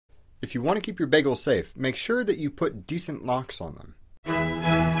If you want to keep your bagels safe, make sure that you put decent locks on them.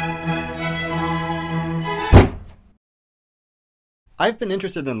 I've been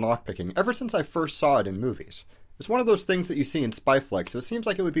interested in lockpicking ever since I first saw it in movies. It's one of those things that you see in spy flicks that seems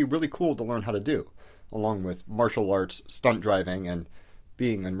like it would be really cool to learn how to do, along with martial arts, stunt driving, and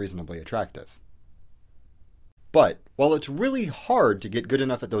being unreasonably attractive. But, while it's really hard to get good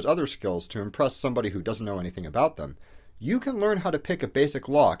enough at those other skills to impress somebody who doesn't know anything about them, you can learn how to pick a basic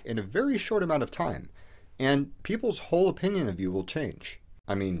lock in a very short amount of time, and people's whole opinion of you will change.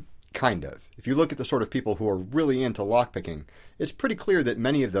 I mean, kind of. If you look at the sort of people who are really into lockpicking, it's pretty clear that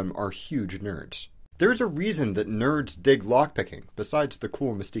many of them are huge nerds. There's a reason that nerds dig lockpicking, besides the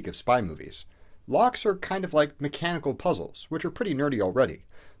cool mystique of spy movies. Locks are kind of like mechanical puzzles, which are pretty nerdy already,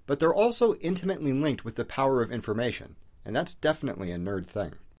 but they're also intimately linked with the power of information, and that's definitely a nerd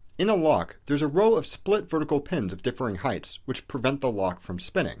thing. In a lock, there's a row of split vertical pins of differing heights, which prevent the lock from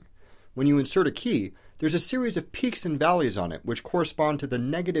spinning. When you insert a key, there's a series of peaks and valleys on it which correspond to the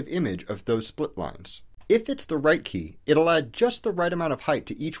negative image of those split lines. If it's the right key, it'll add just the right amount of height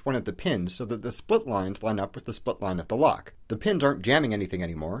to each one of the pins so that the split lines line up with the split line of the lock. The pins aren't jamming anything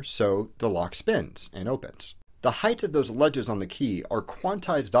anymore, so the lock spins and opens. The heights of those ledges on the key are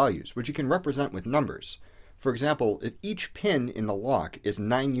quantized values, which you can represent with numbers. For example, if each pin in the lock is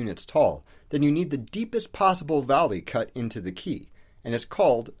 9 units tall, then you need the deepest possible valley cut into the key, and it's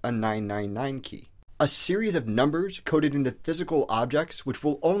called a 999 key. A series of numbers coded into physical objects which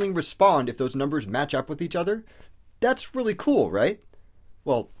will only respond if those numbers match up with each other? That's really cool, right?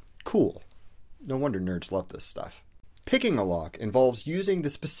 Well, cool. No wonder nerds love this stuff. Picking a lock involves using the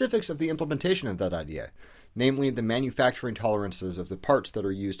specifics of the implementation of that idea, namely the manufacturing tolerances of the parts that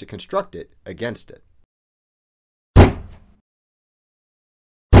are used to construct it against it.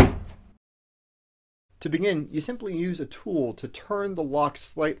 To begin, you simply use a tool to turn the lock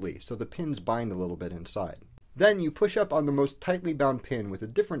slightly so the pins bind a little bit inside. Then you push up on the most tightly bound pin with a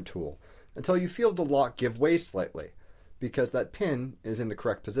different tool until you feel the lock give way slightly, because that pin is in the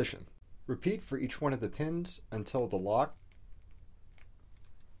correct position. Repeat for each one of the pins until the lock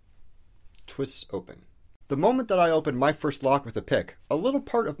twists open. The moment that I opened my first lock with a pick, a little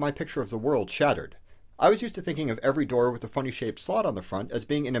part of my picture of the world shattered. I was used to thinking of every door with a funny shaped slot on the front as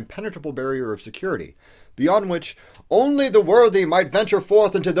being an impenetrable barrier of security, beyond which only the worthy might venture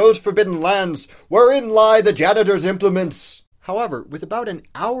forth into those forbidden lands wherein lie the janitor's implements. However, with about an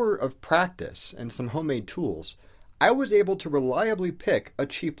hour of practice and some homemade tools, I was able to reliably pick a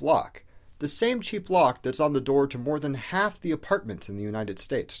cheap lock, the same cheap lock that's on the door to more than half the apartments in the United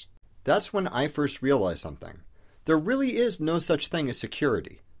States. That's when I first realized something. There really is no such thing as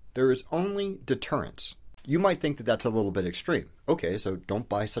security. There is only deterrence. You might think that that's a little bit extreme. Okay, so don't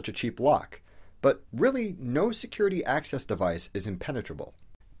buy such a cheap lock. But really, no security access device is impenetrable.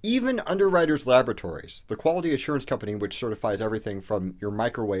 Even Underwriters Laboratories, the quality assurance company which certifies everything from your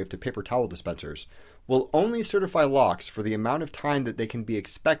microwave to paper towel dispensers, will only certify locks for the amount of time that they can be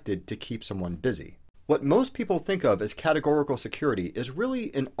expected to keep someone busy. What most people think of as categorical security is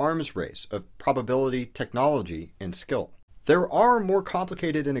really an arms race of probability, technology, and skill. There are more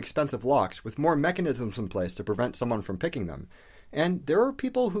complicated and expensive locks with more mechanisms in place to prevent someone from picking them, and there are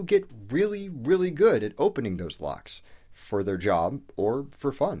people who get really, really good at opening those locks, for their job or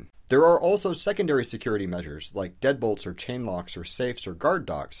for fun. There are also secondary security measures like deadbolts or chain locks or safes or guard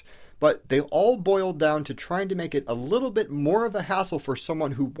dogs, but they all boil down to trying to make it a little bit more of a hassle for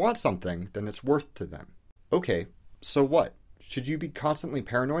someone who wants something than it's worth to them. Okay, so what? Should you be constantly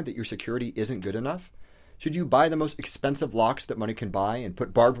paranoid that your security isn't good enough? Should you buy the most expensive locks that money can buy and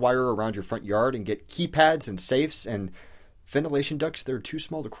put barbed wire around your front yard and get keypads and safes and ventilation ducts that are too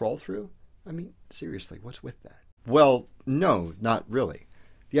small to crawl through? I mean, seriously, what's with that? Well, no, not really.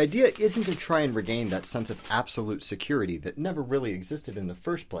 The idea isn't to try and regain that sense of absolute security that never really existed in the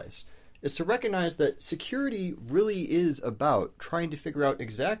first place. It's to recognize that security really is about trying to figure out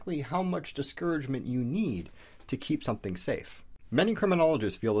exactly how much discouragement you need to keep something safe. Many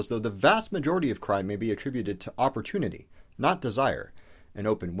criminologists feel as though the vast majority of crime may be attributed to opportunity, not desire. An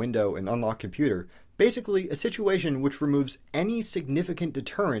open window, an unlocked computer, basically a situation which removes any significant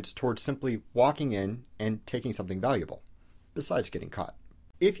deterrence towards simply walking in and taking something valuable, besides getting caught.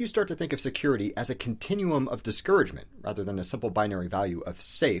 If you start to think of security as a continuum of discouragement rather than a simple binary value of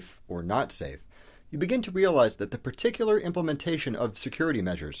safe or not safe, you begin to realize that the particular implementation of security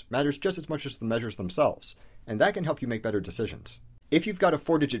measures matters just as much as the measures themselves, and that can help you make better decisions. If you've got a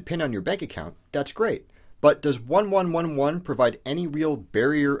 4-digit PIN on your bank account, that's great. But does 1111 provide any real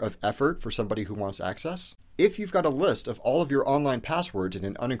barrier of effort for somebody who wants access? If you've got a list of all of your online passwords in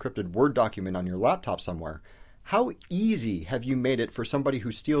an unencrypted Word document on your laptop somewhere, How easy have you made it for somebody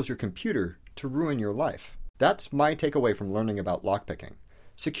who steals your computer to ruin your life? That's my takeaway from learning about lockpicking.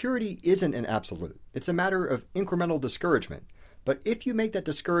 Security isn't an absolute. It's a matter of incremental discouragement. But if you make that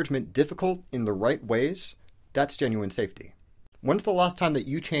discouragement difficult in the right ways, that's genuine safety. When's the last time that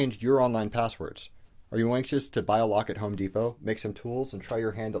you changed your online passwords? Are you anxious to buy a lock at Home Depot, make some tools, and try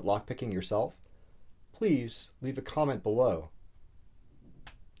your hand at lockpicking yourself? Please leave a comment below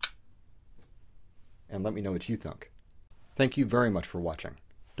and let me know what you think. Thank you very much for watching.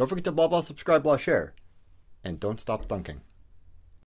 Don't forget to blah blah subscribe, blah share, and don't stop thunking.